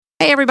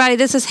Hey, everybody,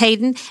 this is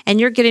Haden, and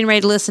you're getting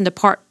ready to listen to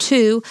part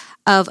 2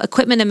 of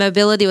Equipment and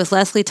Mobility with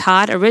Leslie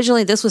Todd.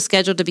 Originally, this was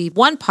scheduled to be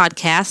one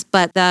podcast,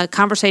 but the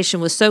conversation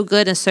was so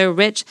good and so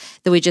rich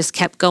that we just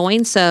kept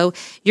going. So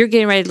you're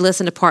getting ready to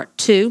listen to part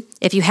 2.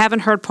 If you haven't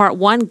heard part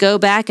 1, go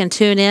back and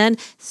tune in.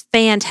 It's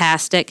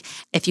fantastic.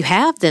 If you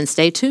have, then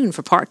stay tuned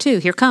for part 2.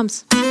 Here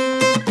comes.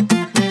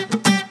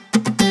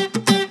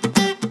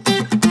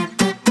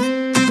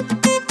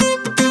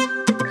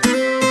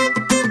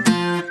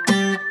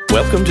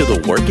 Welcome to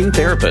The Working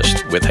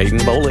Therapist with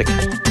Haden,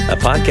 a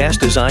podcast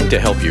designed to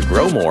help you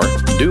grow more,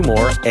 do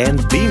more,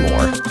 and be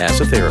more as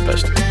a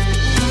therapist.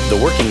 The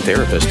Working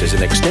Therapist is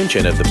an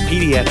extension of the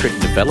Pediatric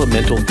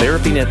Developmental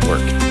Therapy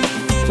Network.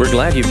 We're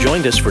glad you've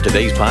joined us for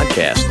today's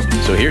podcast.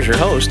 So here's your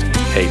host,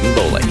 Haden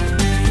Bolick.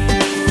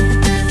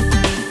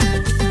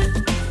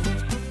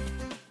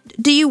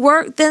 Do you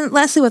work then,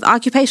 Leslie, with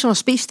occupational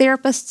speech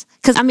therapists?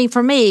 Because,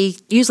 for me,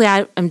 usually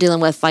I am dealing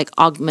with like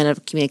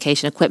augmentative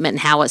communication equipment and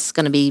how it's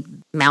going to be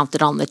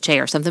mounted on the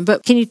chair or something.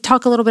 But can you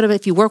talk a little bit about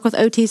if you work with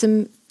OTs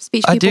and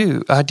speech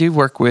people? I do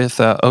work with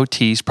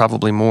OTs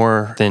probably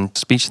more than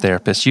speech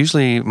therapists.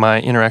 Usually my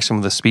interaction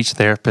with the speech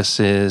therapist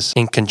is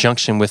in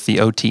conjunction with the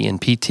OT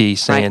and PT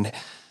saying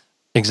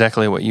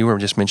exactly what you were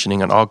just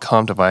mentioning, an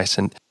AugCom device.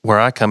 And where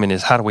I come in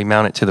is how do we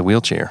mount it to the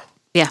wheelchair?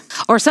 Yeah.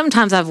 Or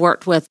sometimes I've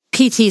worked with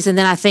PTs and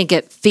then I think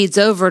it feeds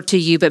over to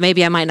you, but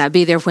maybe I might not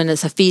be there when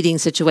it's a feeding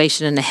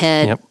situation in the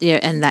head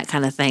and that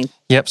kind of thing.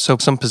 Yep. So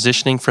some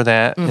positioning for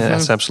that. Mm-hmm.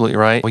 That's absolutely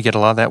right. We get a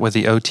lot of that with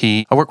the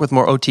OT. I work with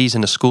more OTs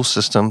in the school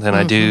system than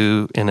I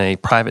do in a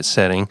private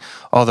setting,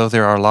 although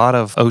there are a lot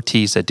of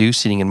OTs that do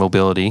seating and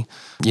mobility.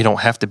 You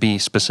don't have to be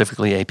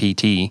specifically a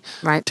PT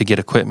to get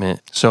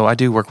equipment. So I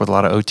do work with a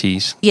lot of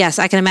OTs. Yes,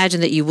 I can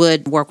imagine that you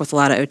would work with a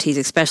lot of OTs,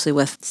 especially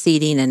with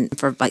seating and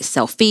for like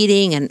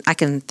self-feeding, and I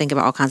can think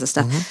about all kinds of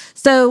stuff. Mm-hmm.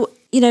 So,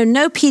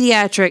 no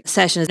pediatric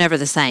session is never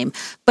the same,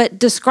 but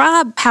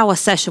describe how a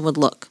session would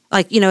look.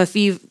 Like, if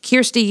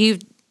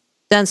you've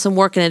done some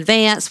work in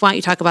advance, why don't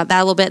you talk about that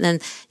a little bit, and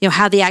then,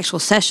 how the actual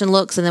session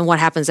looks and then what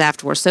happens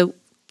afterwards. So,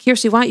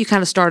 Kirsty, why don't you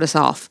kind of start us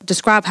off?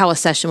 Describe how a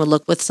session would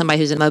look with somebody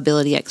who's a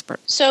mobility expert.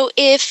 So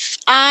if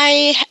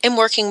I am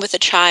working with a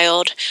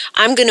child,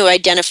 I'm going to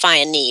identify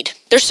a need.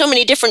 There's so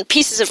many different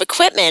pieces of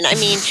equipment.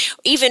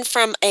 Even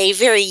from a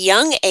very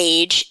young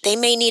age, they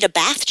may need a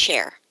bath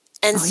chair.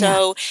 And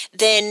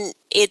then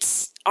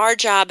it's our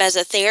job as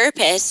a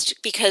therapist,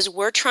 because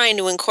we're trying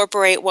to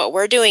incorporate what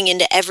we're doing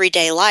into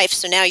everyday life.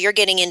 So now you're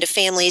getting into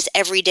families'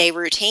 everyday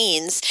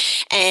routines,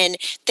 and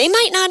they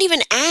might not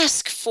even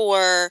ask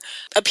for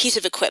a piece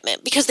of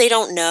equipment because they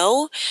don't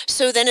know.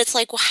 So then it's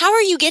like, well, how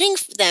are you getting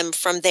them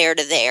from there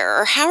to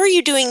there? Or how are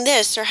you doing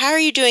this? Or how are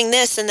you doing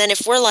this? And then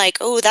if we're like,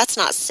 oh, that's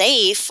not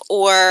safe,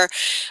 or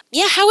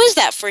how is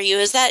that for you?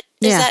 Is that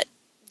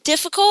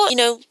difficult?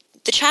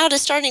 The child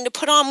is starting to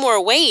put on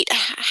more weight.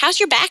 How's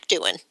your back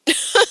doing?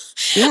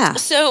 Yeah.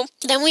 So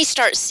then we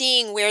start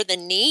seeing where the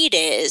need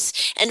is.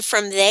 And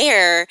from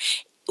there,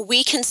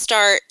 we can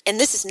start, and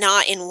this is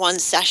not in one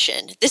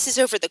session, this is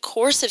over the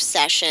course of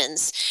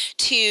sessions,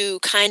 to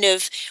kind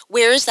of,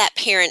 where is that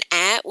parent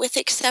at with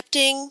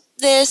accepting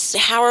this?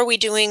 How are we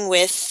doing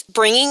with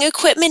bringing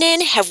equipment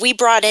in? Have we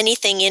brought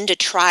anything into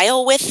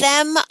trial with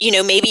them?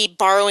 Maybe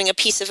borrowing a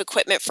piece of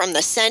equipment from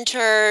the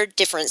center,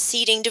 different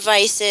seating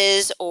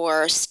devices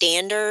or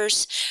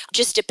standers,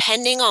 just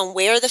depending on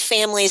where the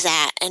family's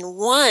at. And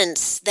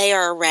once they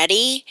are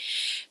ready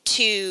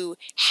to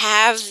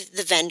have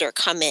the vendor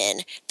come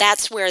in,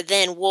 that's where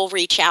then we'll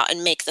reach out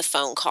and make the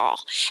phone call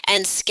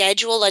and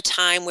schedule a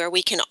time where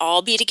we can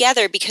all be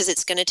together, because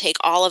it's going to take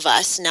all of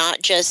us,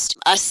 not just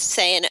us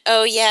saying,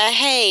 oh yeah,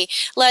 hey,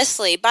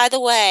 Leslie, by the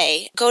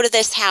way, go to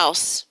this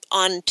house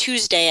on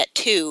Tuesday at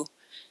 2.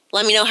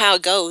 Let me know how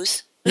it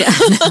goes. Yeah.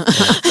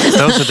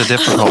 Those are the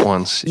difficult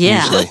ones,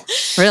 usually.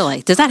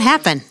 Really? Does that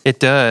happen? It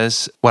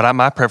does.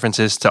 My preference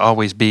is to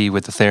always be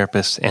with the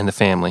therapist and the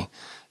family.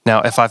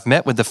 Now, if I've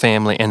met with the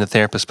family and the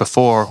therapist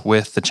before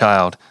with the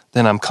child,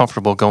 then I'm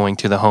comfortable going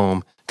to the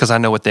home because I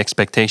know what the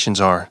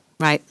expectations are.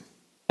 Right.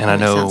 And I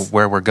know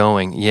where we're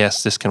going.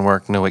 Yes, this can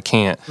work. No, it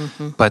can't.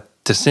 Mm-hmm. But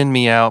to send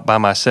me out by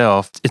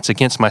myself, it's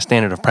against my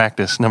standard of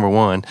practice, number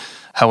one.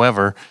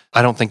 However,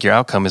 I don't think your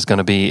outcome is going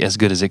to be as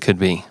good as it could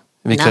be.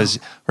 Because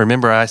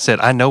remember, I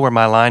said, I know where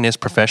my line is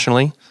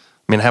professionally.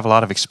 I have a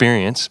lot of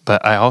experience,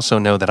 but I also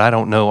know that I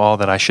don't know all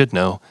that I should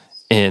know.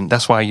 And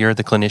that's why you're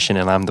the clinician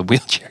and I'm the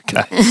wheelchair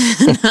guy.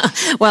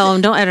 Well,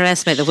 don't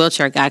underestimate the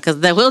wheelchair guy, because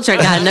the wheelchair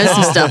guy knows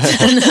some stuff.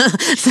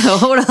 So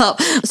hold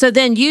up. So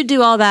then you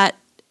do all that,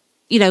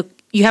 you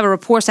have a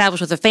rapport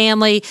established with the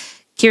family.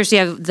 Kirsty,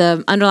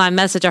 the underlying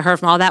message I heard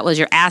from all that was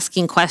you're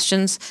asking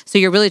questions. So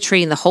you're really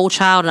treating the whole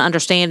child and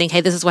understanding, hey,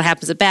 this is what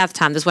happens at bath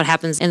time. This is what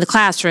happens in the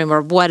classroom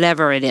or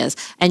whatever it is.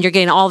 And you're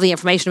getting all the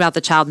information about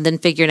the child and then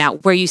figuring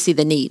out where you see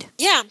the need.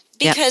 Yeah.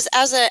 Because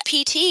as a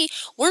PT,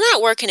 we're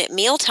not working at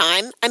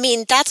mealtime.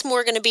 That's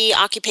more going to be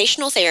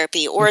occupational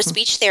therapy or a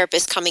speech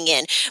therapist coming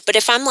in. But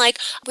if I'm like,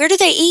 where do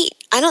they eat?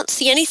 I don't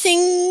see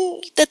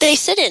anything that they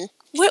sit in.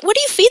 What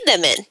do you feed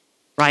them in?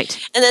 Right.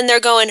 And then they're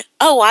going,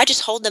 oh, I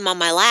just hold them on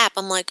my lap.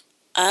 I'm like,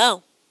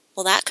 Oh,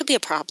 well, that could be a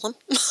problem.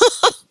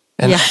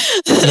 And,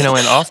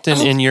 and often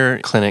in your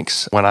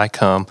clinics, when I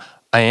come,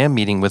 I am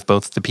meeting with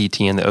both the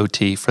PT and the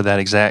OT for that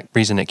exact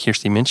reason that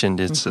Kirsty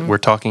mentioned. It's we're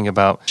talking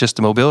about just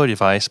the mobility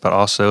device, but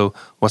also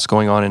what's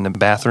going on in the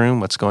bathroom,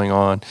 what's going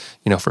on,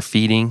 for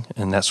feeding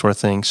and that sort of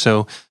thing.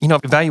 So,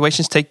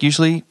 evaluations take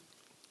usually,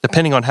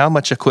 depending on how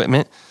much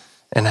equipment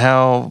and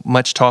how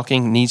much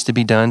talking needs to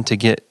be done to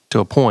get to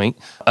a point,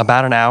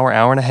 about an hour,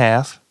 hour and a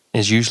half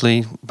is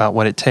usually about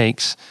what it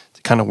takes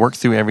to kind of work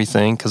through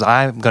everything, because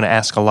I'm going to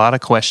ask a lot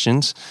of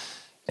questions,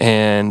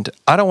 and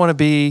I don't want to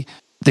be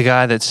the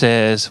guy that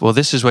says, well,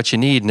 this is what you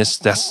need, and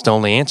that's the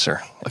only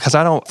answer. Because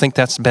I don't think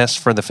that's best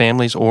for the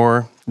families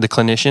or the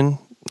clinician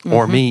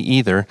or me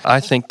either.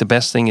 I think the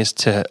best thing is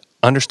to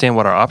understand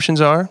what our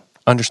options are,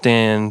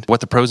 understand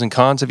what the pros and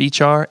cons of each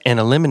are, and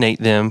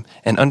eliminate them,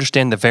 and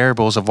understand the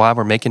variables of why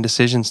we're making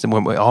decisions. And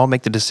when we all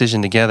make the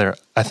decision together,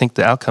 I think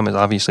the outcome is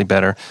obviously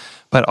better.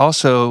 But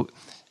also,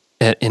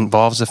 it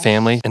involves the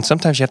family, and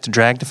sometimes you have to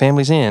drag the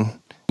families in.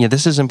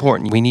 This is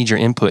important. We need your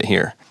input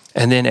here.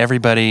 And then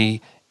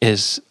everybody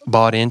is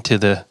bought into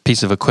the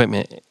piece of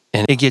equipment,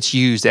 and it gets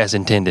used as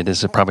intended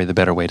is probably the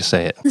better way to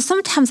say it.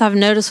 Sometimes I've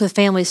noticed with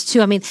families too,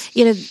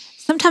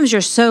 sometimes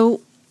you're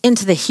so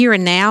into the here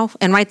and now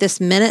and right this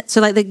minute.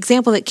 So like the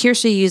example that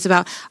Kirsty used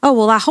about, oh,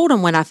 well, I hold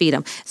them when I feed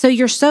them. So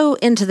you're so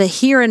into the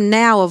here and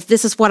now of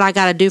this is what I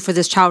got to do for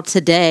this child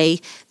today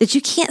that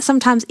you can't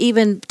sometimes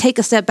even take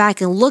a step back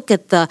and look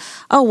at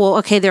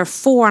okay, they're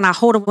 4 and I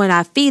hold them when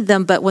I feed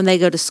them, but when they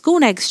go to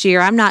school next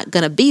year, I'm not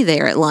going to be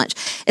there at lunch.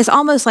 It's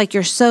almost like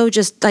you're so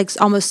just like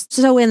almost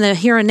so in the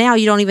here and now,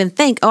 you don't even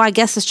think, oh, I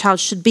guess this child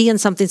should be in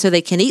something so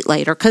they can eat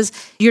later, because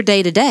you're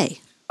day to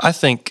day. I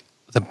think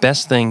the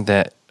best thing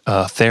that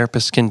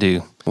therapists can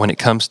do when it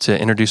comes to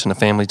introducing a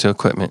family to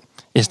equipment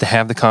is to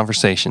have the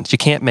conversations. You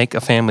can't make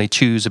a family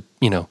choose,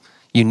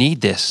 you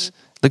need this.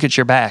 Look at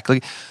your back.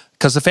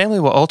 Because the family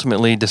will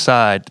ultimately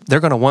decide they're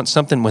going to want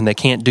something when they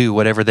can't do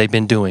whatever they've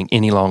been doing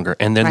any longer,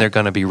 and then they're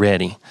going to be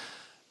ready.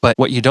 But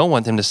what you don't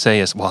want them to say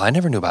is, well, I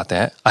never knew about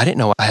that. I didn't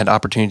know I had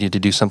opportunity to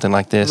do something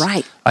like this.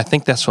 Right. I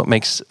think that's what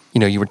makes,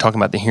 you were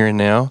talking about the here and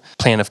now,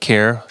 plan of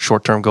care,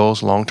 short-term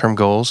goals, long-term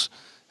goals,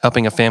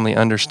 helping a family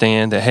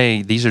understand that,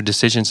 hey, these are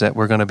decisions that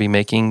we're going to be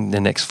making the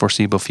next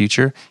foreseeable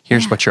future.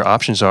 Here's what your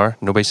options are.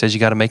 Nobody says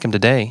you got to make them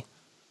today,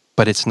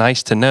 but it's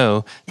nice to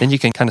know. Then you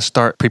can kind of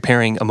start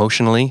preparing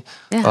emotionally.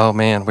 Yeah. Oh,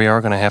 man, we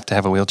are going to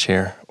have a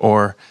wheelchair,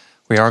 or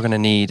we are going to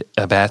need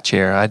a bath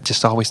chair. I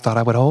just always thought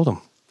I would hold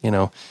them,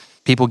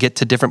 People get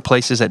to different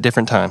places at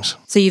different times.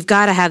 So you've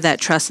got to have that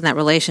trust in that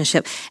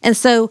relationship. And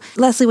so,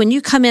 Leslie, when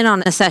you come in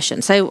on a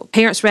session, say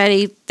parents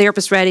ready,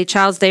 therapist ready,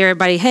 child's there,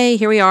 everybody, hey,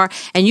 here we are,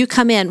 and you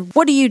come in,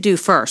 what do you do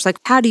first? Like,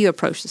 how do you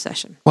approach the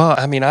session? Well,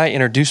 I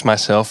introduce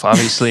myself,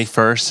 obviously,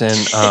 first. And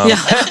they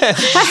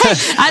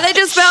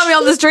just found me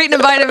on the street and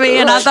invited me,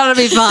 and I thought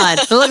it'd be fun.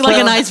 It looked like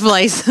a nice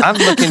place. I'm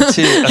looking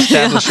to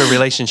establish a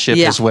relationship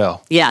as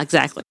well. Yeah,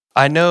 exactly.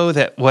 I know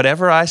that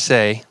whatever I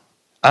say,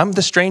 I'm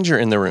the stranger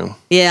in the room.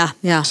 Yeah.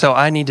 So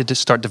I needed to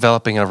start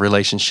developing a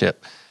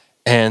relationship.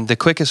 And the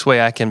quickest way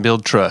I can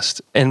build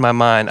trust, in my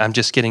mind, I'm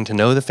just getting to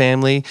know the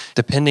family.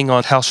 Depending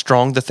on how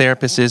strong the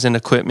therapist is in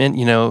equipment,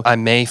 I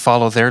may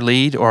follow their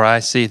lead, or I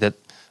see that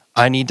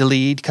I need to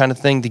lead kind of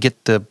thing to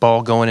get the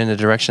ball going in the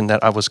direction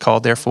that I was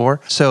called there for.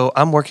 So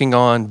I'm working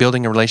on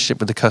building a relationship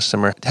with the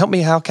customer. Help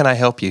me, how can I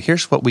help you?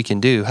 Here's what we can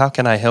do. How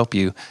can I help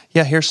you?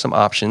 Yeah, here's some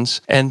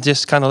options. And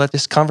just kind of let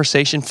this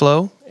conversation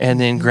flow, and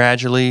then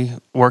gradually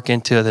work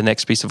into the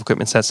next piece of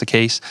equipment if that's the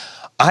case.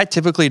 I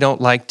typically don't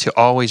like to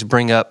always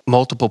bring up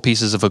multiple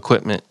pieces of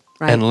equipment.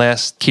 Right.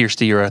 Unless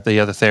Kirsty or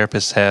the other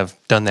therapists have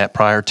done that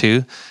prior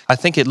to. I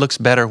think it looks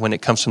better when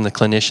it comes from the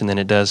clinician than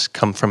it does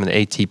come from an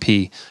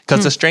ATP.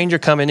 Because the stranger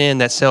coming in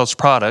that sells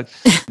product,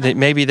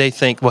 maybe they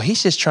think, well,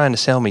 he's just trying to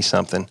sell me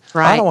something.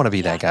 Right. I don't want to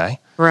be that guy.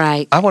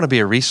 Right. I want to be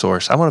a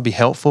resource. I want to be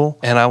helpful,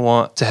 and I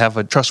want to have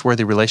a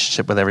trustworthy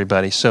relationship with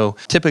everybody. So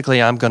typically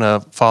I'm going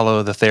to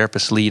follow the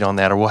therapist's lead on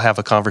that, or we'll have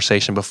a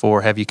conversation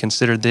before. Have you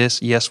considered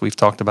this? Yes, we've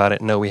talked about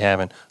it. No, we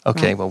haven't.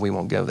 Okay, well, we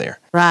won't go there.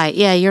 Right.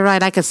 Yeah, you're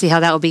right. I could see how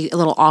that would be a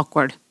little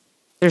awkward.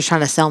 They're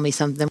trying to sell me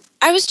something.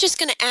 I was just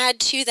going to add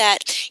to that,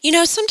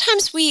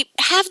 sometimes we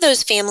have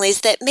those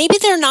families that maybe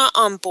they're not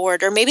on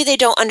board, or maybe they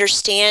don't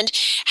understand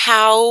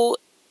how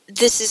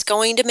this is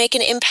going to make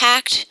an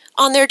impact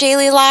on their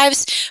daily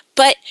lives.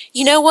 But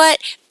you know what?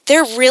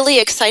 They're really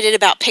excited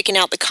about picking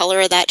out the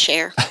color of that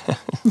chair.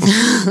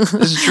 This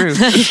is true.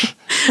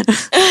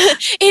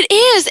 It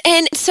is.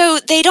 And so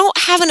they don't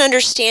have an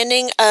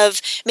understanding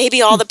of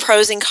maybe all the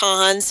pros and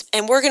cons,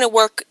 and we're going to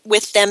work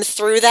with them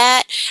through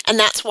that, and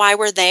that's why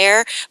we're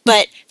there.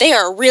 But they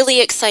are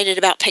really excited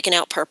about picking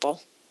out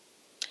purple.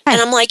 And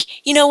I'm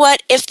like, you know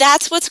what? If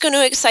that's what's going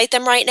to excite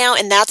them right now,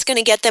 and that's going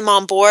to get them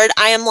on board,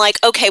 I am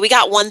like, okay, we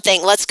got one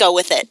thing. Let's go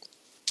with it.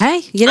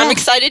 Hey, I'm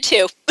excited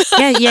too.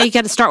 yeah, you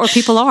got to start where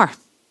people are.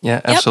 Yeah,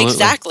 absolutely. Yep,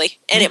 exactly.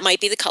 And it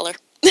might be the color.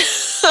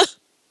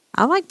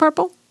 I like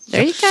purple.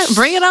 There you go.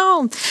 Bring it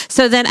on.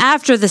 So then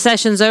after the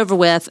session's over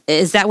with,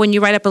 is that when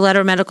you write up a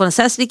letter of medical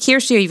necessity,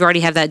 Kirsty, or you've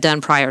already have that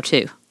done prior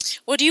to?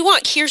 Well, do you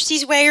want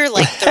Kirsty's way or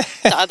like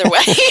the other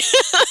way?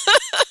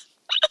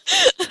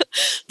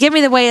 Give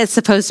me the way it's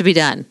supposed to be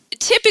done.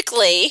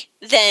 Typically,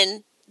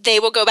 then they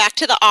will go back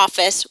to the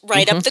office,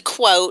 write up the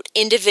quote,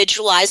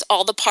 individualize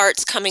all the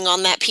parts coming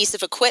on that piece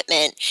of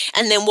equipment,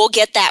 and then we'll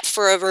get that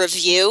for a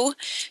review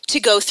to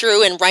go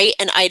through and write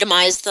and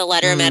itemize the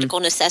letter of medical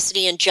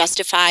necessity and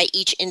justify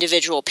each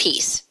individual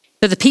piece.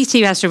 So the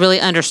PT has to really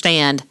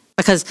understand,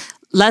 because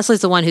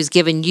Leslie's the one who's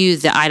given you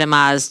the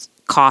itemized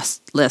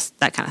cost list,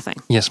 that kind of thing.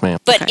 Yes, ma'am.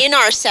 But in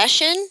our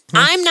session,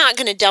 I'm not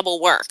going to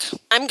double work.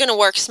 I'm going to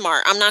work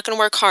smart. I'm not going to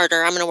work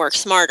harder. I'm going to work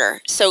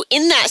smarter. So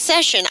in that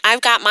session,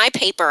 I've got my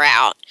paper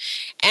out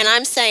and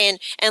I'm saying,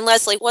 and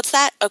Leslie, what's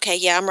that? Okay,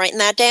 yeah, I'm writing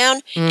that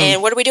down.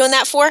 And what are we doing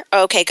that for?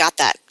 Okay, got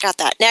that.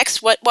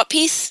 Next, what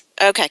piece?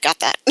 Okay, got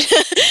that.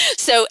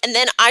 So, and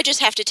then I just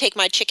have to take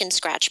my chicken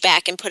scratch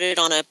back and put it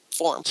on a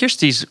form.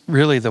 Kirsty's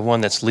really the one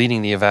that's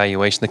leading the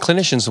evaluation. The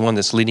clinician's the one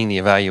that's leading the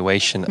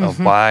evaluation of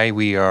why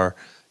we are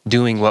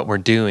doing what we're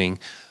doing,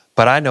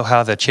 but I know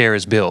how the chair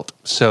is built.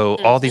 So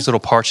all these little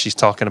parts she's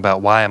talking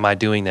about, why am I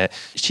doing that?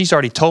 She's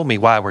already told me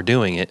why we're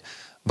doing it,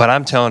 but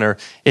I'm telling her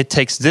it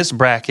takes this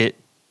bracket,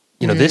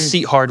 this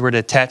seat hardware to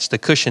attach the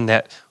cushion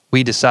that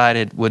we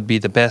decided would be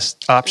the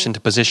best option to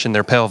position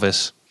their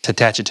pelvis to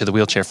attach it to the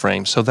wheelchair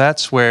frame. So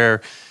that's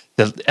where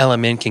the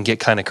LMN can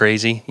get kind of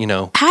crazy,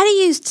 How do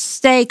you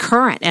stay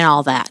current in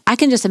all that? I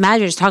can just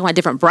imagine just talking about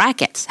different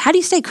brackets. How do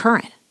you stay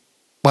current?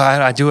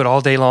 Well, I do it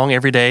all day long,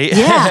 every day.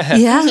 Yeah,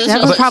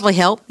 that would probably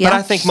help. Yeah. But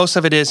I think most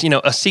of it is,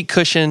 a seat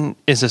cushion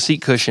is a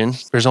seat cushion.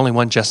 There's only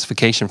one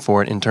justification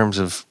for it in terms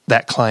of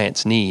that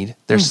client's need.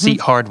 There's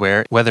seat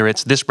hardware. Whether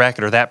it's this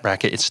bracket or that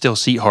bracket, it's still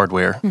seat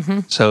hardware.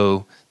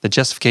 So the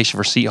justification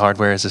for seat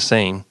hardware is the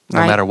same,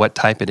 no matter what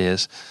type it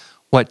is.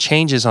 What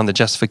changes on the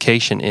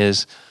justification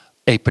is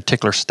a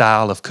particular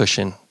style of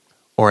cushion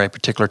or a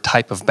particular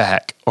type of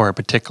back or a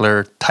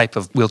particular type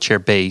of wheelchair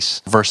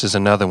base versus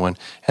another one.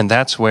 And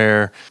that's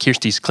where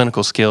Kirsty's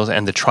clinical skills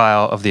and the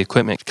trial of the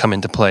equipment come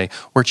into play.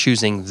 We're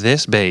choosing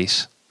this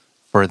base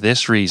for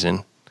this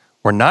reason.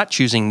 We're not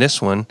choosing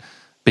this one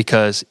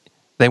because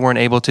they weren't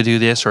able to do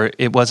this or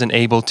it wasn't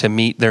able to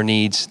meet their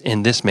needs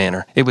in this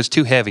manner. It was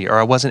too heavy or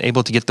I wasn't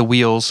able to get the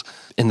wheels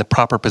in the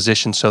proper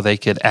position so they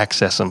could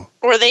access them.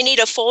 Or they need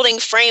a folding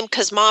frame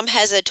because mom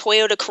has a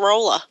Toyota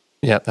Corolla.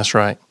 Yeah, that's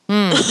right.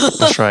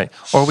 That's right.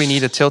 Or we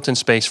need a tilt-in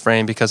space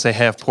frame because they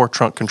have poor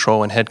trunk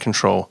control and head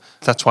control.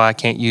 That's why I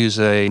can't use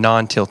a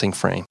non-tilting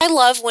frame. I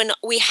love when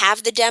we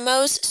have the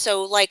demos.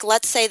 So like,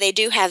 let's say they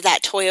do have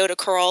that Toyota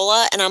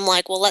Corolla and I'm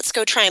like, well, let's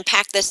go try and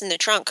pack this in the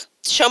trunk.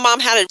 Show mom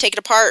how to take it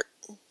apart,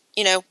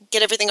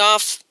 get everything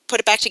off, put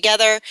it back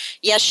together.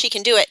 Yes, she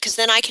can do it. Because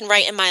then I can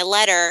write in my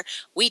letter,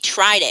 we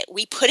tried it.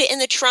 We put it in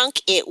the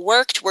trunk. It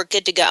worked. We're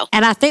good to go.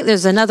 And I think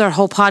there's another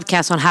whole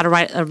podcast on how to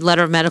write a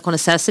letter of medical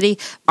necessity.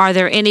 Are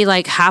there any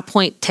high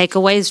point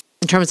takeaways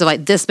in terms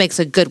of this makes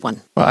a good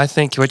one? Well, I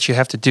think what you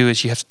have to do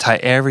is you have to tie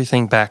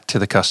everything back to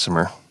the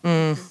customer.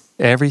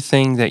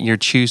 Everything that you're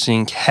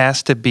choosing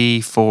has to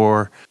be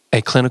for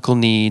a clinical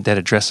need that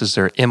addresses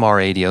their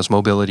MRADOs,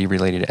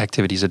 mobility-related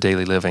activities of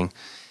daily living.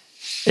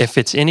 If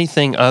it's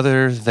anything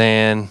other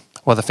than,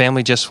 the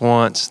family just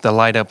wants the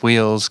light-up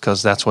wheels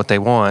because that's what they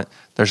want,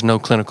 there's no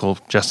clinical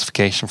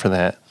justification for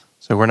that.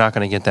 So we're not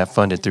going to get that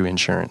funded through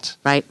insurance.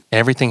 Right.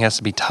 Everything has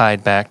to be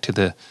tied back to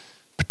the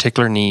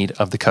particular need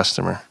of the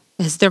customer.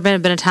 Has there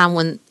been a time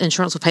when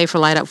insurance will pay for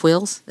light-up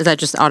wheels? Is that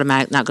just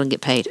automatic, not going to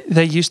get paid?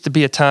 There used to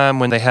be a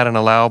time when they had an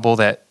allowable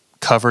that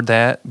covered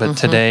that, but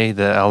today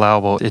the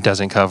allowable, it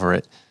doesn't cover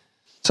it.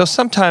 So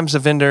sometimes the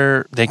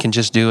vendor, they can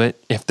just do it.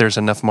 If there's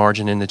enough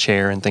margin in the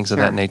chair and things of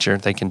that nature,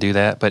 they can do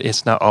that. But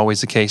it's not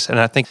always the case. And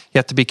I think you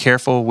have to be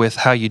careful with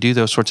how you do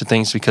those sorts of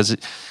things because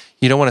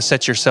you don't want to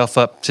set yourself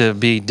up to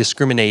be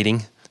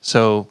discriminating.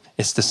 So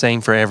it's the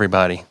same for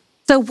everybody.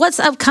 So what's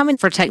upcoming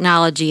for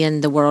technology in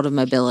the world of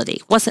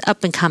mobility? What's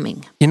up and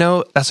coming?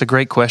 That's a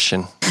great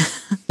question.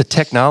 The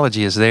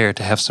technology is there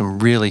to have some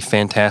really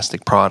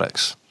fantastic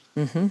products.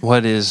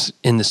 What is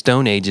in the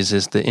Stone Ages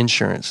is the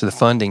insurance, the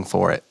funding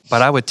for it.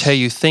 But I would tell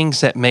you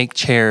things that make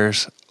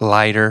chairs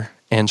lighter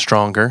and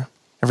stronger.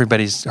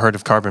 Everybody's heard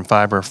of carbon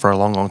fiber for a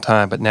long, long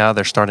time, but now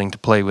they're starting to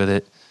play with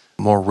it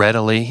more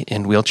readily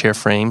in wheelchair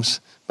frames,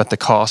 but the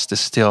cost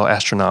is still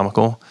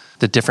astronomical.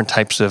 The different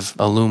types of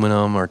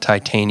aluminum or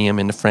titanium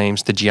in the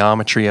frames, the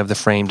geometry of the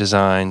frame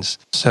designs.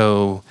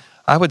 So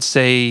I would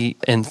say,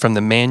 and from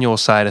the manual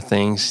side of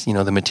things,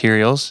 the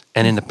materials,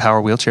 and in the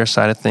power wheelchair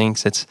side of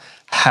things, it's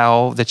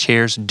how the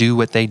chairs do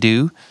what they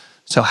do.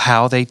 So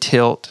how they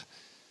tilt,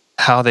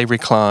 how they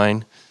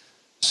recline.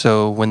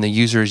 So when the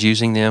user is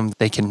using them,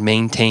 they can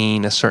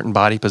maintain a certain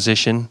body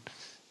position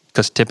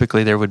because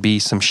typically there would be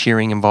some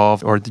shearing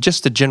involved or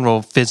just the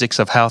general physics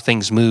of how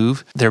things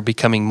move. They're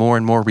becoming more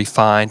and more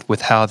refined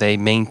with how they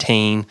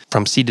maintain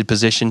from seated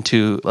position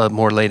to a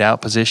more laid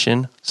out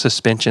position.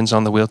 Suspensions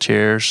on the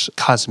wheelchairs.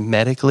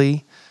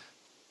 Cosmetically,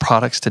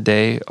 products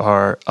today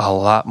are a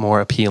lot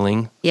more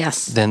appealing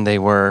than they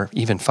were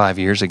even 5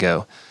 years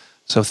ago.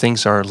 So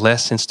things are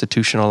less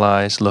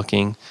institutionalized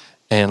looking.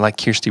 And like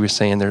Kirsty was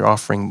saying, they're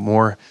offering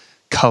more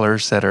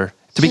colors that are,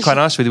 to be quite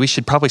honest with you, we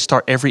should probably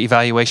start every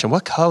evaluation.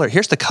 What color?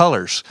 Here's the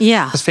colors.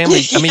 Yeah. Because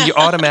family, I mean, you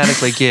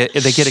automatically get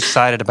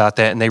excited about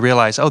that, and they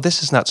realize, oh,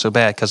 this is not so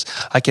bad because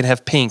I can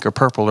have pink or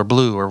purple or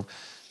blue, or,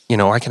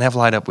 or I can have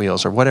light up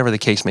wheels, or whatever the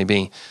case may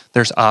be.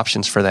 There's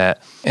options for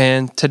that.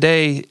 And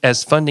today,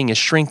 as funding is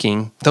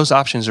shrinking, those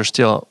options are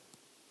still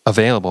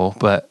available,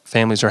 but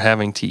families are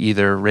having to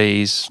either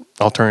raise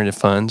alternative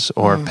funds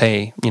or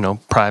pay,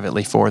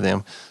 privately for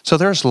them. So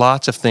there's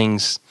lots of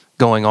things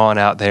going on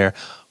out there,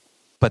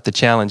 but the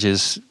challenge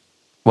is,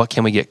 what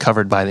can we get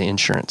covered by the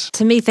insurance?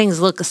 To me, things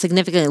look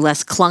significantly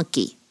less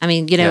clunky. I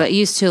mean, it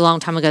used to a long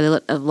time ago,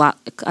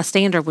 a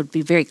standard would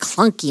be very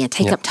clunky and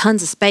take up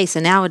tons of space.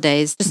 And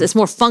nowadays, it's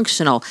more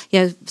functional.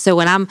 So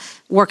when I'm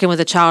working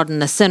with a child in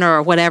the center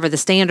or whatever, the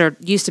standard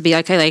used to be,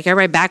 okay, like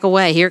everybody back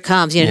away, here it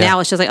comes. Now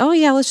it's just like, oh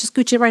yeah, let's just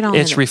scooch it right on.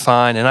 It's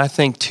refined. And I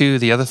think too,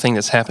 the other thing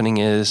that's happening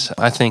is,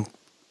 I think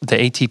the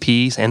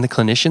ATPs and the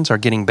clinicians are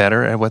getting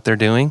better at what they're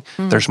doing.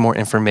 There's more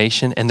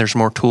information and there's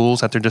more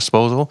tools at their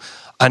disposal.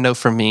 I know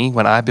for me,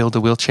 when I build a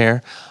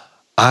wheelchair,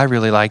 I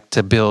really like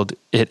to build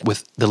it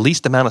with the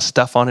least amount of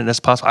stuff on it as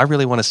possible. I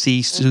really want to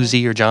see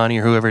Susie or Johnny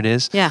or whoever it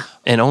is,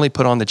 and only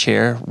put on the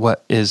chair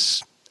what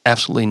is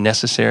absolutely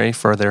necessary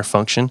for their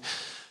function.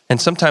 And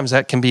sometimes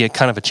that can be a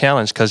kind of a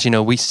challenge because,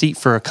 we seat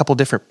for a couple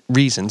different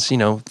reasons.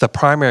 The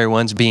primary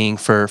ones being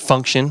for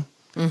function,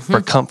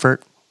 for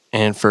comfort,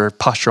 and for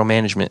postural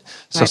management.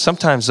 So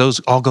sometimes those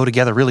all go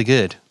together really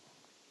good.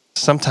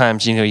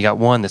 Sometimes, you got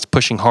one that's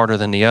pushing harder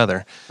than the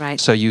other. Right.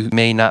 So you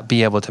may not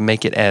be able to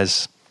make it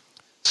as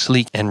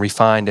sleek and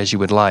refined as you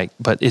would like,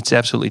 but it's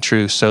absolutely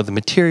true. So the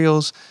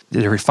materials,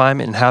 the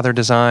refinement and how they're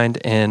designed,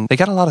 and they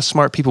got a lot of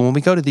smart people. When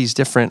we go to these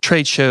different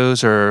trade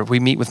shows or we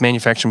meet with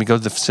manufacturing, we go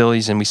to the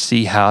facilities and we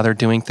see how they're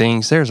doing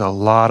things. There's a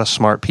lot of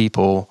smart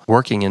people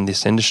working in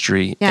this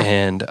industry,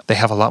 and they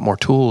have a lot more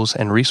tools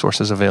and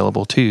resources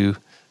available too,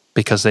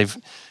 because they've,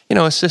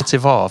 it's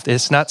evolved.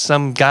 It's not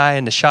some guy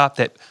in the shop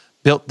that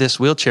built this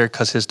wheelchair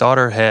because his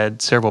daughter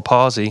had cerebral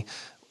palsy,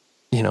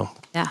 Yeah.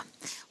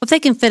 Well, if they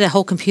can fit a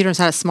whole computer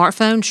inside a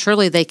smartphone,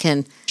 surely they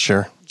can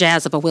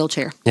jazz up a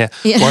wheelchair. Yeah.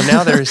 Well,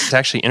 now there's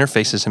actually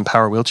interfaces in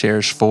power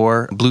wheelchairs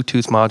for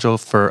Bluetooth module,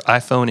 for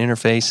iPhone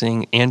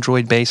interfacing,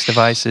 Android-based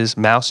devices,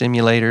 mouse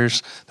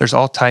emulators. There's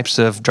all types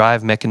of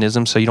drive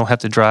mechanisms, so you don't have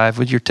to drive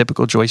with your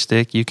typical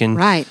joystick. You can...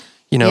 Right.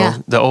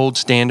 The old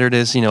standard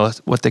is,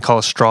 what they call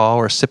a straw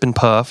or a sip and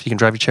puff. You can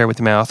drive your chair with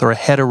your mouth, or a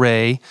head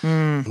array,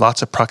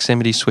 lots of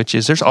proximity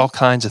switches. There's all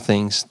kinds of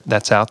things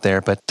that's out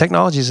there, but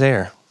technology's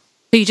there.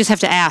 So you just have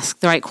to ask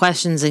the right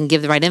questions and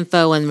give the right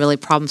info and really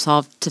problem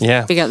solve to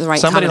figure out the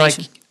right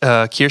combination. Somebody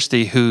like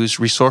Kirsty, who's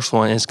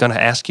resourceful and is going to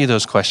ask you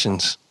those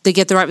questions. To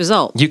get the right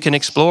result. You can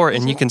explore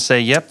and you can say,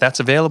 yep, that's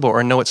available,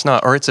 or no, it's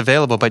not, or it's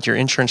available, but your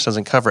insurance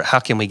doesn't cover it. How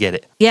can we get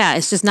it? Yeah,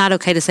 it's just not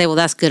okay to say, well,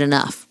 that's good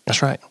enough.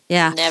 That's right.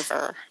 Yeah.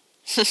 Never.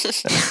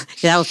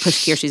 That would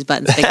push Kirsty's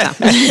buttons big time.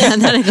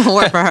 That ain't gonna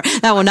work for her.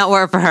 That will not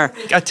work for her.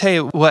 I tell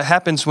you what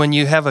happens when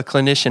you have a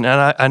clinician,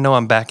 and I know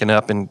I'm backing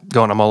up and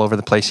I'm all over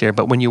the place here,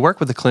 but when you work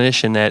with a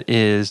clinician that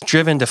is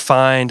driven to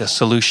find a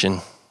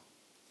solution,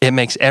 it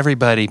makes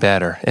everybody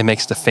better. It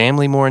makes the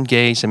family more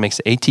engaged. It makes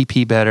the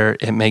ATP better.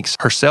 It makes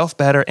herself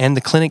better and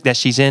the clinic that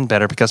she's in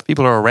better, because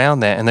people are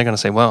around that and they're going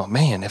to say, well,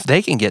 man, if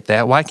they can get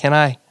that, why can't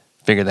I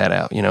figure that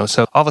out?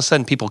 So all of a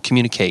sudden people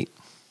communicate.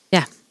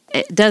 Yeah.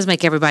 It does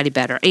make everybody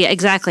better. Yeah,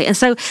 exactly. And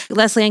so,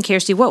 Leslie and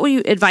Kirsty, what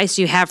advice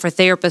do you have for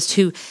therapists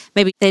who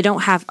maybe they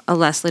don't have a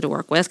Leslie to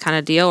work with kind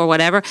of deal or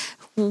whatever?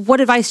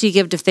 What advice do you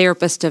give to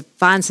therapists to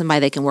find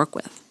somebody they can work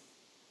with?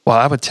 Well,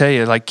 I would tell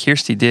you, like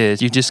Kirsty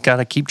did, you just got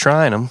to keep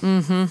trying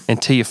them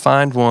until you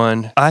find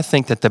one. I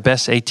think that the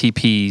best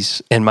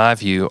ATPs, in my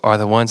view, are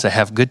the ones that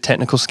have good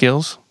technical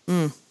skills.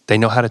 They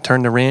know how to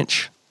turn the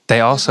wrench. They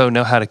also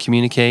know how to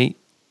communicate.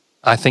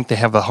 I think they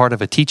have the heart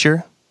of a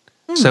teacher.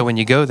 So when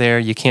you go there,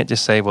 you can't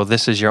just say, well,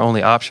 this is your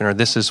only option, or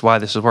this is why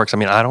this works. I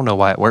mean, I don't know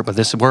why it worked, but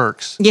this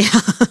works. Yeah.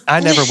 I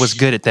never was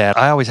good at that.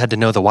 I always had to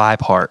know the why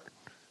part.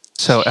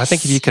 So I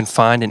think if you can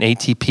find an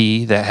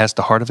ATP that has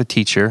the heart of a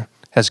teacher,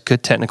 has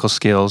good technical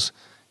skills,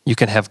 you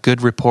can have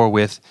good rapport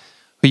with,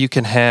 who you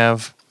can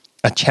have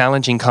a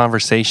challenging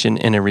conversation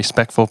in a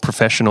respectful,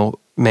 professional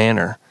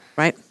manner.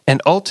 Right.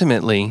 And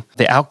ultimately,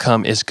 the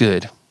outcome is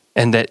good.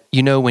 And that,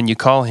 when you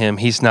call him,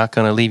 he's not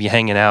going to leave you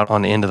hanging out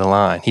on the end of the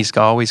line. He's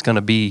always going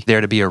to be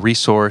there to be a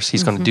resource.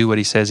 He's going to do what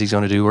he says he's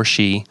going to do, or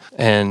she.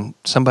 And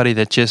somebody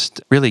that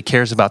just really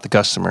cares about the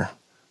customer.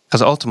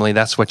 Because ultimately,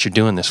 that's what you're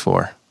doing this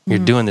for. You're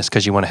doing this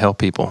because you want to help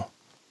people.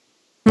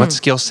 What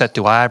skill set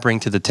do I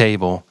bring to the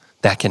table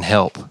that can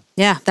help?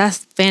 Yeah, that's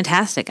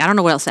fantastic. I don't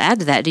know what else to add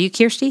to that. Do you,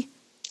 Kirsty?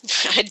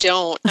 I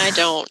don't.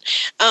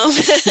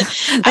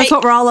 That's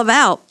what we're all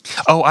about.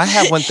 Oh, I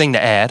have one thing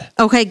to add.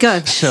 Okay,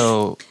 good.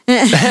 So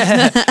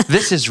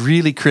this is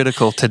really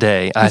critical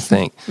today, I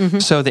think.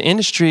 So the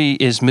industry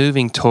is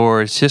moving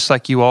towards, just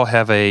like you all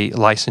have a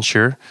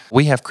licensure,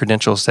 we have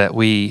credentials that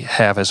we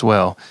have as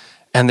well.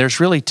 And there's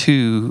really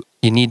two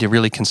you need to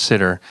really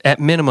consider. At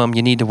minimum,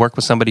 you need to work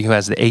with somebody who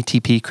has the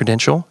ATP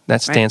credential.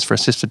 That stands for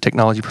Assistive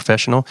Technology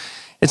Professional.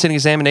 It's an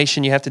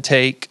examination you have to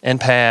take and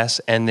pass,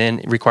 and then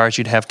it requires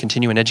you to have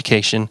continuing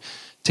education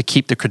to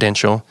keep the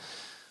credential.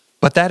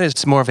 But that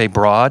is more of a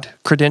broad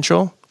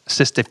credential,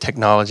 assistive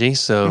technology.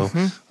 So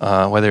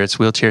whether it's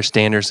wheelchair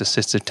standards,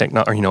 assistive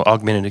technology, or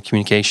augmented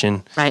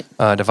communication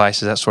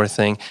devices, that sort of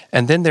thing.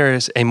 And then there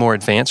is a more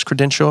advanced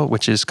credential,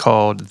 which is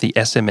called the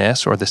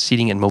SMS, or the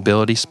Seating and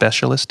Mobility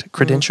Specialist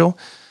credential.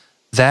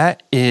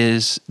 That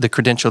is the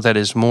credential that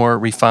is more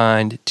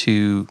refined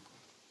to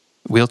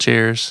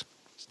wheelchairs,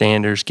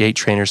 standers, gait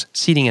trainers,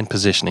 seating and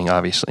positioning,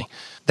 obviously.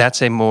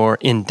 That's a more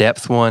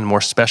in-depth one,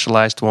 more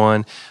specialized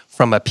one.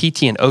 From a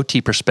PT and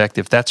OT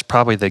perspective, that's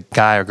probably the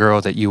guy or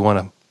girl that you want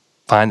to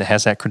find that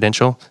has that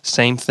credential.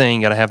 Same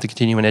thing, you got to have the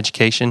continuing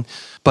education.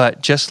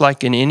 But just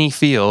like in any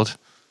field,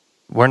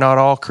 we're not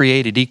all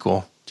created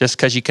equal. Just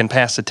because you can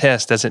pass the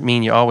test doesn't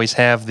mean you always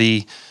have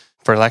the,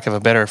 for lack of a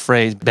better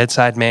phrase,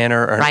 bedside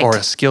manner or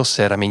a skill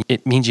set. I mean,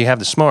 it means you have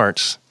the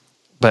smarts,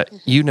 but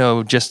you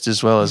know just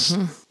as well as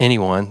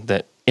anyone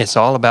that it's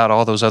all about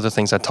all those other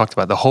things I talked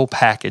about. The whole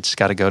package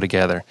got to go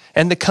together.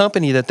 And the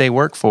company that they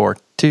work for,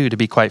 too, to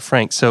be quite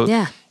frank.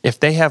 So if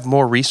they have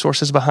more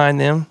resources behind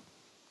them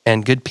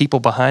and good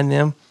people behind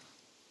them,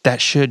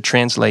 that should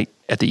translate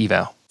at the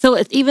eval. So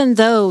even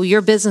though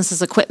your business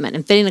is equipment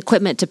and fitting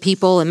equipment to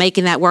people and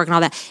making that work and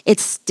all that,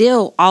 it's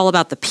still all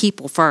about the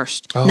people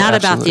first, not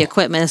about the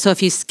equipment. And so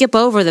if you skip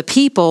over the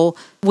people,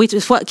 which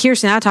is what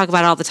Kirsten and I talk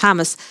about all the time,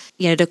 is,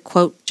 to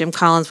quote Jim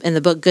Collins in the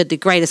book Good to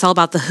Great, it's all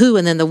about the who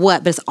and then the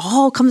what, but it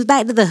all comes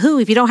back to the who.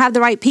 If you don't have the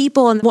right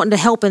people and wanting to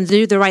help and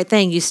do the right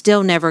thing, you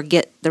still never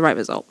get the right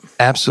result.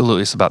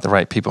 Absolutely. It's about the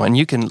right people. And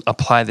you can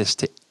apply this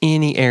to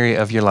any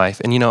area of your life.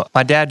 And,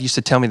 my dad used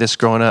to tell me this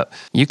growing up.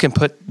 You can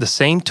put the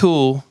same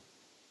tool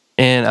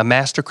in a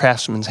master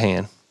craftsman's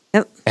hand,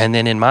 and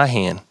then in my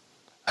hand,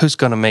 who's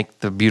going to make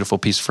the beautiful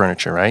piece of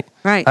furniture, right?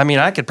 Right. I mean,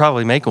 I could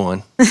probably make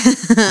one,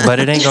 but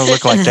it ain't going to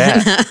look like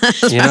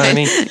that. You know what I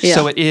mean? Yeah.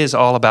 So it is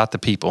all about the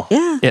people.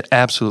 Yeah. It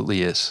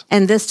absolutely is.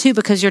 And this too,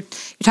 because you're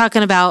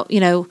talking about,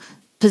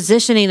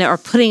 positioning or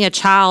putting a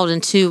child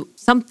into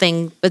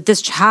something, but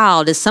this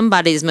child is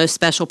somebody's most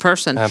special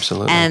person.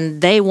 Absolutely.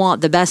 And they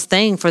want the best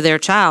thing for their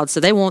child, so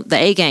they want the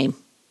A game.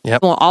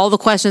 Yep. They want all the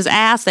questions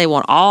asked. They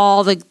want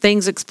all the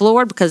things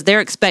explored because they're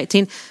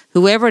expecting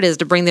whoever it is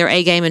to bring their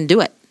A game and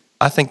do it.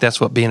 I think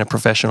that's what being a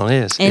professional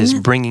is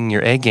bringing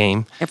your A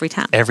game every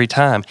time. Every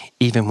time,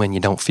 even when you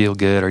don't feel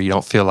good or you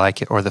don't feel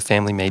like it or the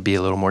family may be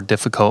a little more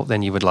difficult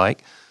than you would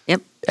like.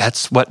 Yep.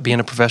 That's what being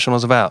a professional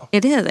is about.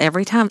 It is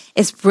every time.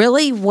 It's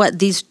really what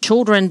these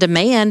children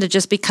demand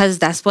just because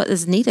that's what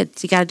is needed.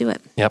 So you got to do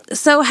it. Yep.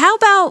 So how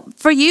about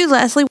for you,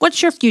 Leslie?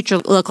 What's your future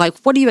look like?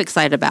 What are you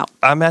excited about?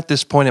 I'm at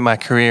this point in my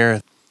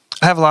career.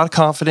 I have a lot of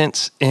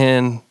confidence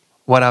in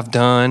what I've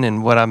done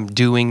and what I'm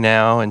doing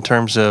now in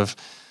terms of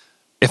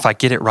if I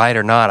get it right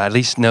or not. I at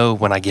least know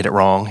when I get it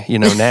wrong,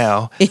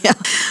 now. Yeah.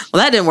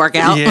 Well, that didn't work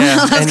out.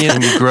 Yeah.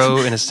 And you grow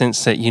in a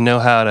sense that you know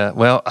how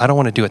to, I don't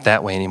want to do it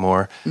that way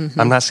anymore.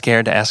 Mm-hmm. I'm not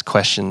scared to ask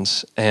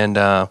questions. And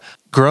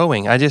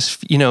growing, I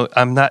just,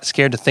 I'm not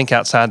scared to think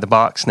outside the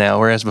box now.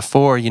 Whereas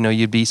before,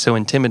 you'd be so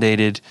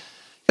intimidated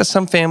because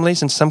some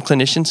families and some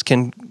clinicians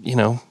can,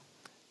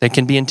 they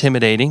can be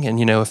intimidating. And,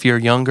 if you're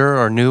younger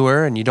or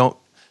newer and you don't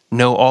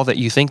know all that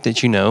you think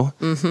that you know,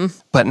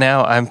 but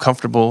now I'm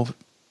comfortable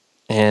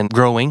and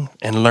growing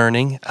and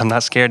learning. I'm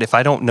not scared. If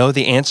I don't know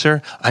the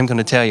answer, I'm going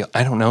to tell you,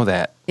 I don't know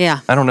that.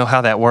 Yeah. I don't know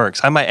how that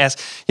works. I might ask,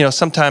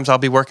 sometimes I'll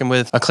be working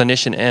with a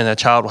clinician and a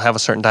child will have a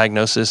certain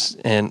diagnosis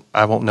and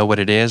I won't know what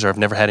it is or I've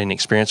never had any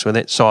experience with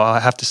it. So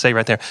I'll have to say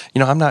right there,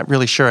 I'm not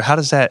really sure.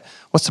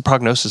 What's the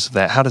prognosis of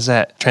that? How does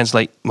that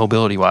translate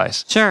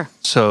mobility-wise? Sure.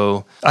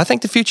 So I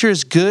think the future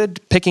is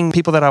good picking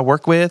people that I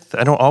work with.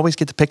 I don't always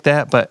get to pick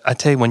that, but I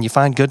tell you, when you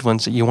find good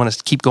ones, you want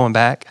to keep going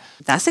back.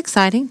 That's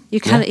exciting. You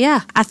kind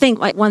of, I think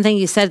like one thing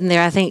you said in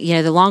there, I think,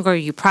 the longer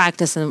you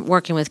practice and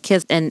working with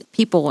kids and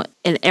people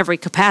in every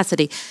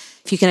capacity,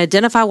 if you can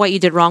identify what you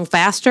did wrong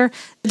faster,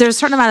 there's a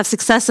certain amount of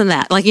success in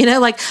that. Like,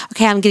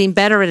 okay, I'm getting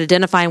better at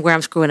identifying where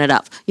I'm screwing it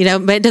up.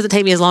 But it doesn't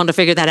take me as long to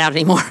figure that out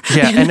anymore.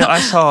 Yeah, and I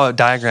saw a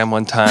diagram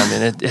one time,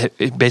 and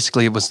it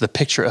basically was the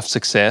picture of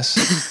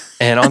success.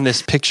 And on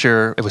this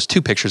picture, it was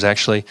two pictures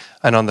actually,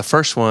 and on the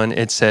first one,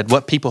 it said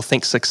what people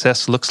think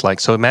success looks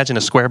like. So imagine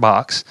a square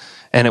box,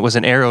 and it was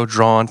an arrow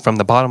drawn from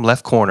the bottom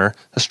left corner,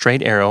 a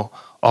straight arrow,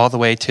 all the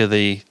way to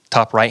the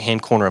top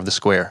right-hand corner of the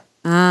square.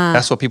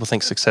 That's what people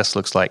think success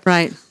looks like.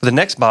 Right. The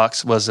next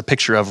box was a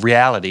picture of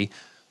reality,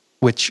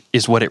 which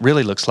is what it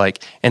really looks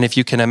like. And if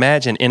you can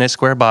imagine in a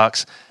square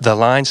box, the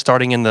line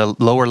starting in the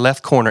lower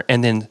left corner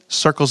and then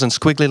circles and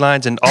squiggly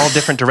lines in all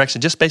different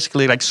directions, just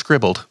basically like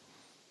scribbled.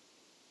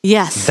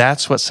 Yes.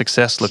 That's what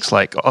success looks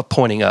like,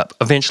 pointing up.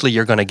 Eventually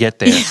you're going to get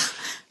there. Yeah.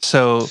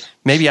 So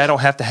maybe I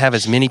don't have to have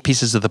as many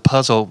pieces of the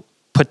puzzle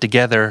put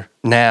together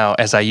now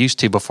as I used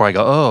to before I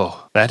go,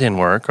 oh, that didn't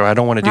work, or I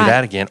don't want to do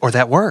that again, or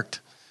that worked.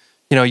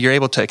 You're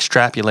able to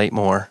extrapolate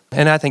more.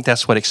 And I think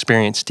that's what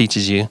experience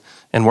teaches you,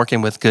 and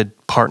working with good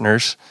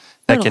partners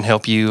that can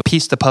help you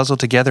piece the puzzle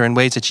together in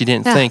ways that you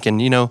didn't think.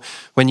 And,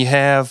 when you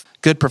have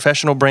good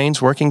professional brains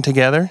working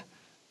together,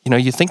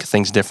 you think of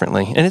things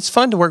differently. And it's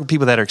fun to work with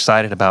people that are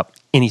excited about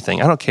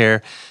anything. I don't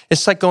care.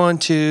 It's like going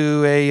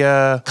to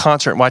a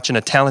concert and watching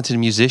a talented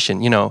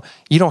musician. You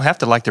don't have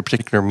to like their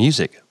particular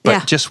music,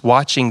 but just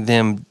watching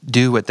them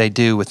do what they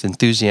do with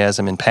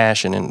enthusiasm and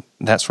passion and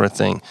that sort of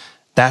thing.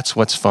 That's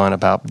what's fun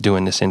about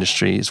doing this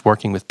industry, is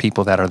working with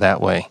people that are that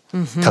way.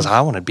 Because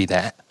I want to be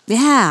that.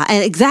 Yeah,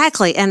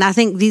 exactly. And I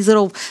think these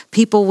little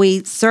people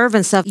we serve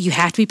and stuff, you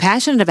have to be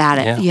passionate about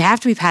it. Yeah. You have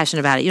to be passionate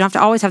about it. You don't have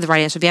to always have the right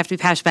answer, but you have to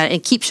be passionate about it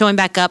and keep showing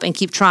back up and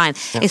keep trying,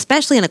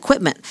 especially in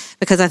equipment.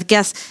 Because I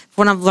guess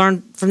what I've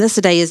learned from this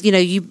today is,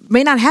 you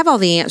may not have all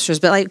the answers,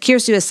 but like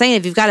Kirsty was saying,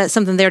 if you've got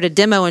something there to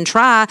demo and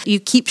try, you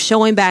keep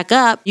showing back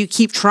up, you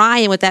keep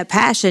trying with that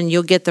passion,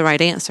 you'll get the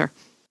right answer.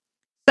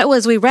 So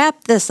as we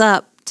wrap this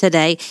up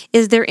today,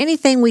 is there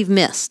anything we've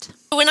missed?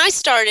 When I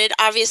started,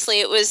 obviously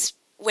it was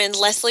when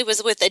Leslie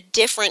was with a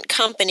different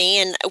company,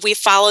 and we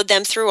followed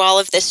them through all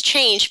of this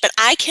change. But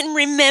I can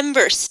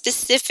remember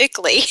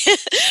specifically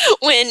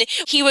when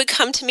he would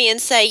come to me and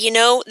say,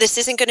 this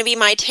isn't going to be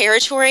my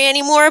territory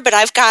anymore, but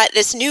I've got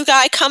this new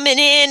guy coming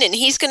in and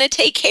he's going to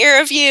take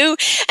care of you.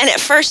 And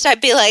at first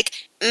I'd be like,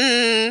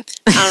 I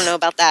don't know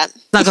about that.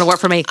 It's not going to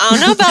work for me. I don't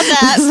know about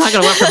that. It's not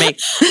going to work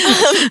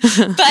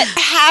for me. But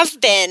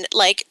have been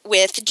like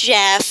with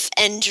Jeff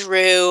and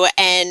Drew,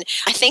 and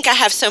I think I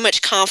have so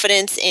much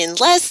confidence in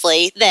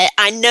Leslie that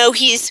I know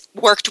he's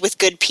worked with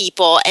good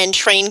people and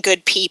trained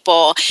good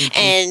people,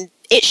 and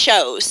it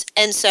shows.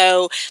 And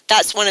so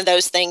that's one of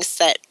those things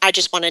that I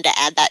just wanted to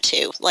add that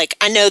to. Like,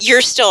 I know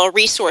you're still a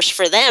resource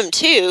for them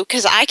too,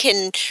 because I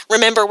can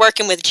remember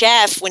working with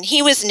Jeff when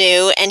he was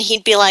new, and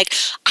he'd be like,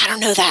 I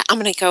don't know that. I'm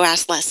going to go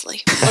ask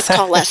Leslie. Let's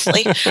call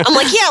Leslie. I'm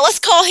like, yeah, let's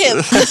call him.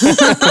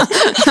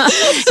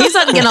 He's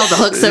not getting off the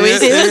hook so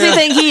easy. Who does he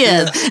think he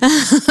is?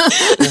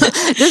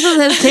 This is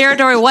his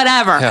territory,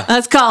 whatever. Yeah.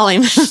 Let's call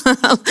him.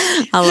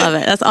 I love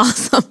it. That's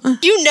awesome.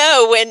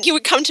 When he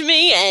would come to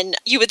me and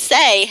you would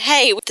say,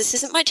 hey, this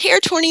isn't my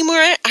territory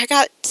anymore. I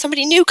got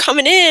somebody new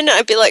coming in.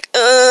 I'd be like,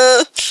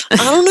 I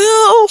don't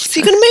know. Is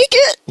he going to make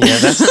it? Yeah,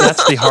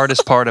 that's the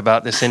hardest part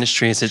about this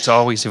industry, is it's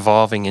always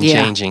evolving and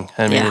changing.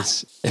 I mean,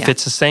 if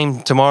it's the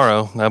same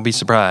tomorrow, I'll be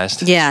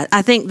surprised. Yeah,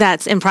 I think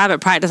that's in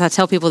private practice. I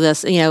tell people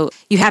this,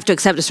 you have to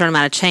accept a certain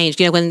amount of change.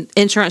 When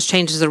insurance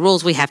changes the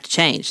rules, we have to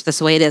change. That's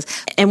the way it is.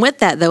 And with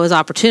that, though, is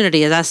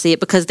opportunity, as I see it,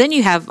 because then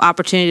you have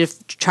opportunity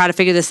to try to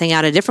figure this thing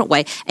out a different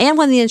way. And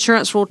when the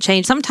insurance rule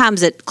change,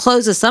 sometimes it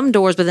closes some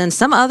doors, but then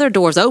some other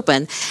doors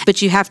open,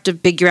 but you have to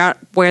figure out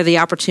where the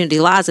opportunity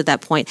lies at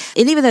that point.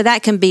 And even though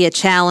that can be a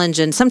challenge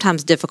and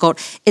sometimes difficult,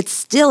 it's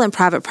still in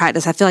private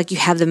practice. I feel like you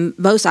have the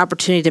most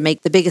opportunity to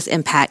make the biggest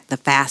impact the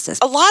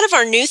fastest. A lot of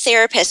our new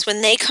therapists,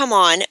 when they come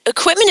on,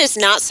 equipment is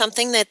not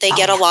something that they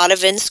get a lot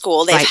of in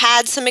school. They've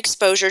had some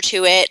exposure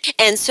to it.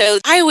 And so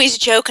I always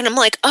joke, and I'm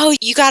like, oh,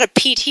 you got a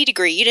PT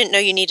degree. You didn't know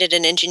you needed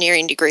an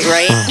engineering degree,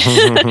 right?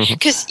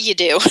 Because you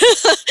do.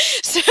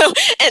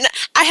 And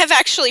I have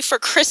actually, for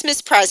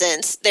Christmas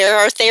presents, there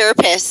are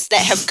therapists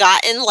that have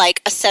gotten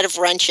like a set of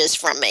wrenches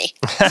from me.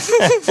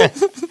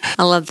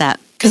 I love that.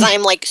 Because I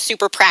am like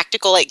super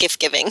practical at gift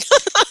giving.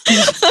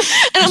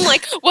 And I'm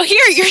like, well,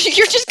 here,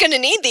 you're just going to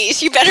need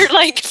these. You better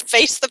like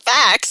face the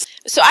facts.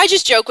 So I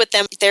just joke with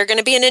them. They're going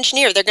to be an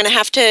engineer. They're going to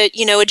have to,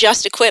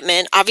 adjust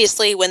equipment.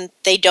 Obviously, when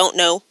they don't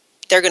know,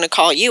 they're going to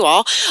call you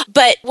all.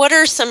 But what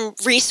are some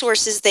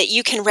resources that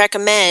you can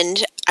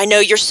recommend? I know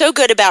you're so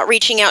good about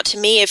reaching out to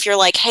me if you're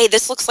like, hey,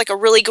 this looks like a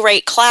really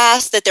great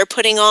class that they're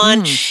putting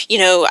on.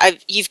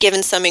 You've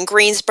given some in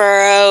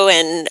Greensboro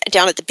and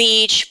down at the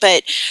beach,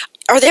 but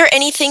are there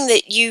anything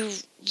that you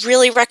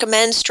really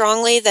recommend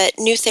strongly that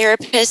new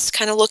therapists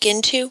kind of look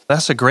into?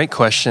 That's a great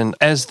question.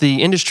 As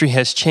the industry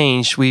has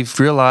changed, we've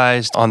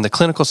realized on the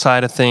clinical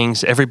side of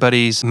things,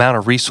 everybody's amount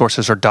of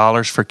resources or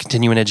dollars for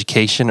continuing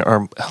education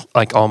are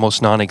like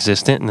almost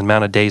non-existent, and the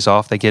amount of days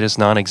off they get is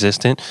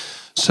non-existent.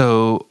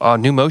 So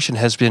NuMotion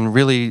has been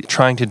really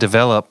trying to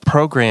develop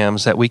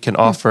programs that we can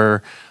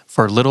offer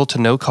for little to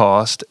no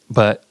cost,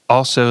 but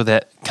also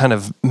that kind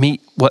of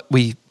meet what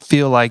we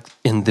feel like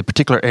in the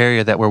particular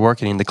area that we're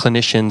working in, the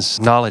clinician's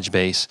knowledge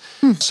base.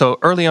 So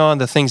early on,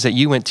 the things that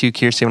you went to,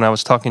 Kirsty, when I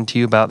was talking to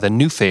you about the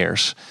new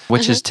fairs,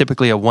 which is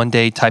typically a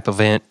one-day type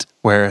event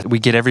where we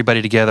get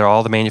everybody together,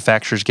 all the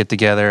manufacturers get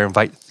together,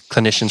 invite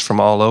clinicians from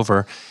all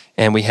over,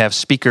 and we have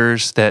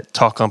speakers that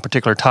talk on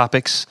particular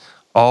topics,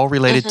 all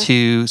related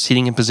to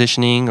seating and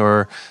positioning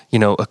or,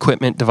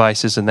 equipment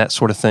devices and that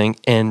sort of thing,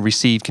 and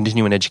receive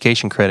continuing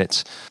education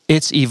credits.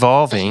 It's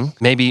evolving.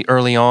 Maybe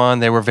early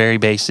on they were very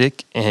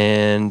basic,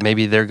 and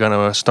maybe they're going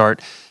to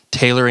start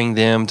tailoring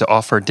them to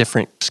offer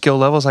different skill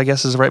levels, I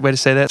guess is the right way to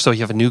say that. So you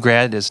have a new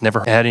grad that's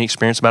never had any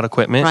experience about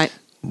equipment. Right.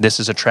 This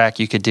is a track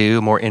you could do,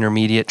 a more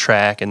intermediate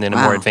track, and then a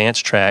more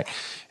advanced track.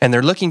 And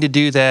they're looking to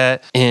do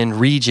that in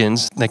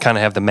regions. They kind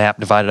of have the map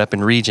divided up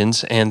in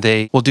regions, and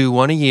they will do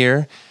one a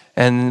year.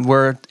 And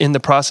we're in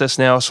the process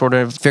now sort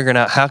of figuring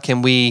out how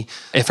can we,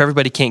 if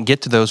everybody can't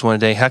get to those one a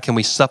day, how can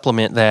we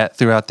supplement that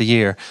throughout the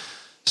year?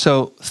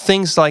 So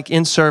things like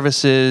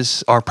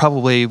in-services are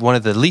probably one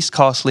of the least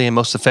costly and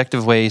most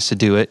effective ways to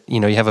do it.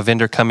 You have a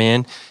vendor come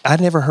in.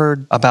 I'd never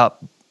heard about,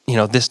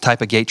 this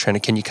type of gait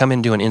training. Can you come in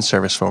and do an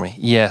in-service for me?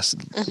 Yes.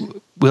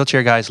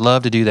 Wheelchair guys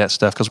love to do that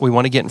stuff because we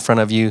want to get in front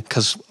of you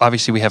because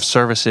obviously we have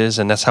services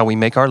and that's how we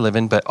make our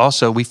living. But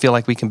also we feel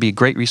like we can be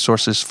great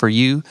resources for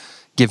you,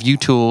 give you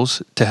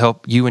tools to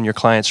help you and your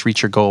clients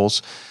reach your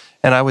goals.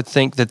 And I would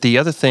think that the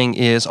other thing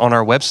is on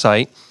our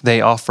website, they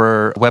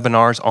offer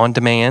webinars on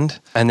demand.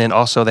 And then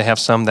also they have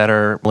some that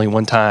are only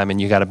one time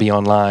and you got to be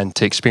online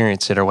to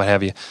experience it or what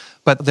have you.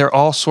 But there are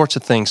all sorts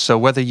of things. So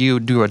whether you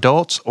do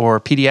adults or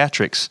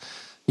pediatrics,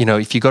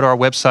 if you go to our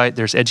website,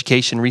 there's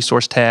education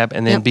resource tab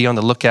and then be on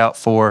the lookout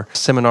for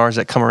seminars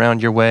that come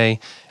around your way.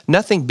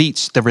 Nothing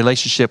beats the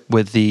relationship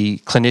with the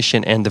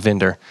clinician and the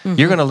vendor. Mm-hmm.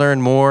 You're going to learn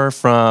more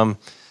from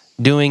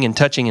doing and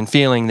touching and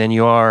feeling than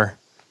you are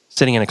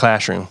sitting in a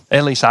classroom.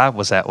 At least I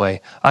was that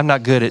way. I'm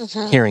not good at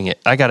hearing it.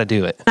 I got to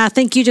do it. I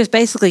think you just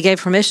basically gave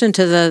permission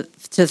to the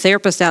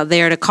therapists out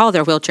there to call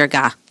their wheelchair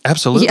guy.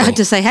 Absolutely. Yeah,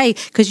 to say, hey,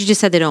 because you just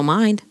said they don't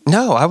mind.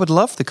 No, I would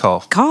love the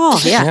call.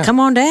 Yeah. Come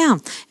on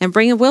down and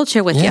bring a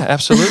wheelchair with you. Yeah,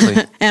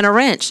 absolutely. And a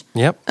wrench.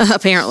 Yep.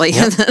 Apparently.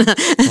 Yep.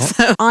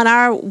 So on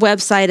our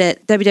website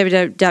at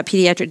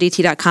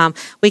www.pediatricdt.com,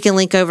 we can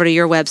link over to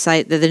your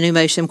website, the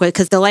NuMotion,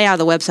 because the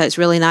layout of the website is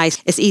really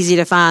nice. It's easy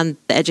to find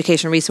the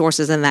education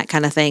resources and that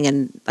kind of thing,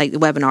 and like the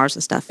webinars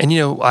and stuff. And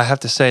I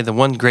have to say, the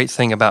one great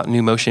thing about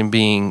NuMotion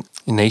being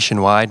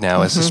nationwide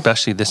now is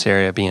especially this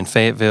area being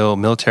Fayetteville,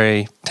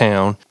 military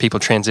town, people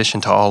transition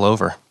to all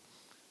over.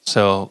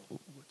 So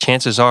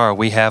chances are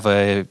we have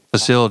a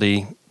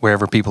facility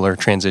wherever people are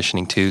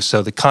transitioning to,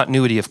 so the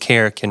continuity of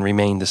care can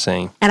remain the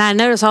same. And I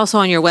notice also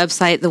on your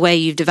website the way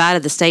you've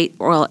divided the state,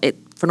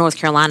 for North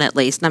Carolina at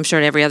least, and I'm sure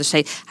in every other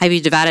state, have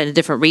you divided into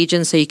different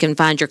regions so you can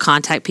find your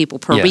contact people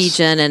per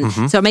region, and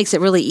so it makes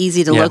it really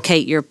easy to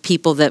locate your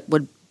people that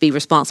would be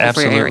responsible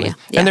for your area.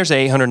 Yeah. And there's an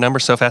 800 number,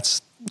 so if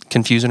that's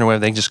confusing or whatever,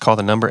 they can just call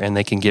the number and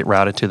they can get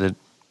routed to the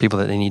people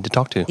that they need to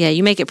talk to. Yeah,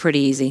 you make it pretty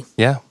easy.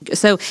 Yeah.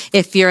 So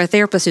if you're a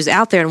therapist who's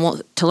out there and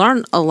want to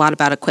learn a lot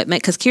about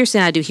equipment, because Kirsty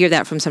and I do hear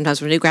that sometimes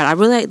from new grad, I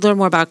really like to learn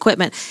more about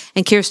equipment.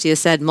 And Kirsty has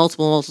said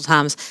multiple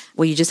times,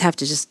 well, you just have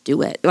to just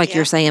do it, like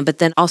you're saying, but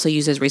then also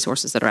use those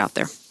resources that are out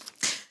there.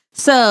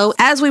 So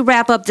as we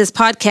wrap up this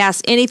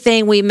podcast,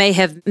 anything we may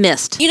have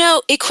missed?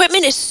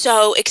 Equipment is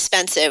so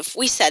expensive.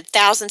 We said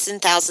thousands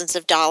and thousands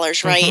of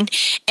dollars, right?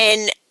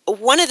 And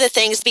one of the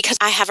things, because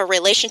I have a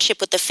relationship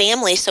with the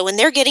family, so when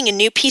they're getting a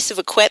new piece of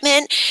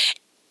equipment,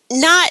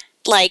 not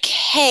like,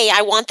 hey,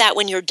 I want that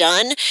when you're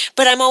done,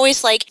 but I'm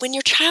always like, when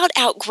your child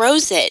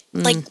outgrows it,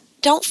 like,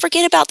 don't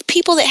forget about the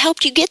people that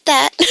helped you get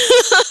that,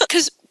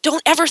 because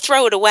don't ever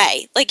throw it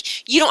away.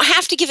 Like, you don't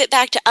have to give it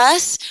back to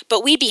us,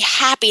 but we'd be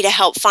happy to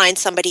help find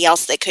somebody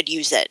else that could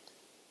use it.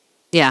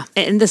 Yeah,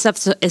 and this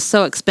stuff is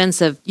so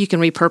expensive, you can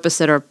repurpose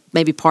it or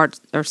maybe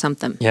parts or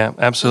something. Yeah,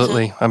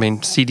 absolutely. I mean,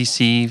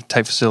 CDC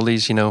type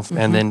facilities,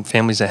 and then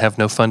families that have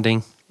no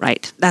funding.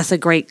 Right. That's a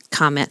great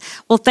comment.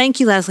 Well,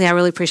 thank you, Leslie. I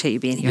really appreciate you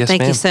being here. Yes,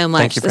 thank ma'am. you so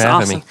much. Thank you for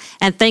having me.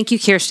 And thank you,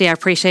 Kirsty. I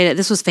appreciate it.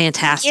 This was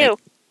fantastic. Thank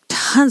you.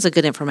 Tons of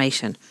good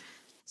information.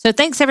 So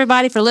thanks,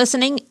 everybody, for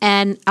listening,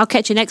 and I'll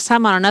catch you next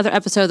time on another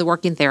episode of The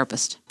Working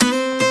Therapist.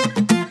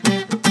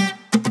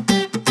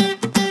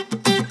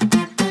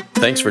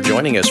 Thanks for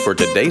joining us for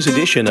today's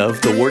edition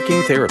of The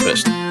Working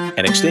Therapist,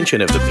 an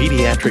extension of the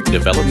Pediatric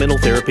Developmental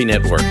Therapy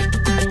Network.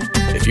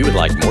 If you would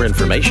like more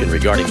information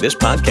regarding this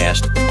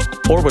podcast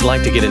or would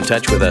like to get in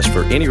touch with us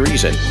for any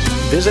reason,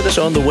 visit us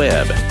on the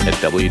web at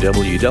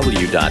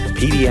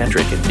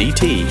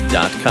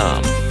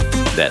www.pediatricdt.com.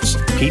 That's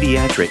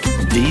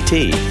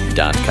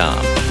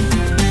pediatricdt.com.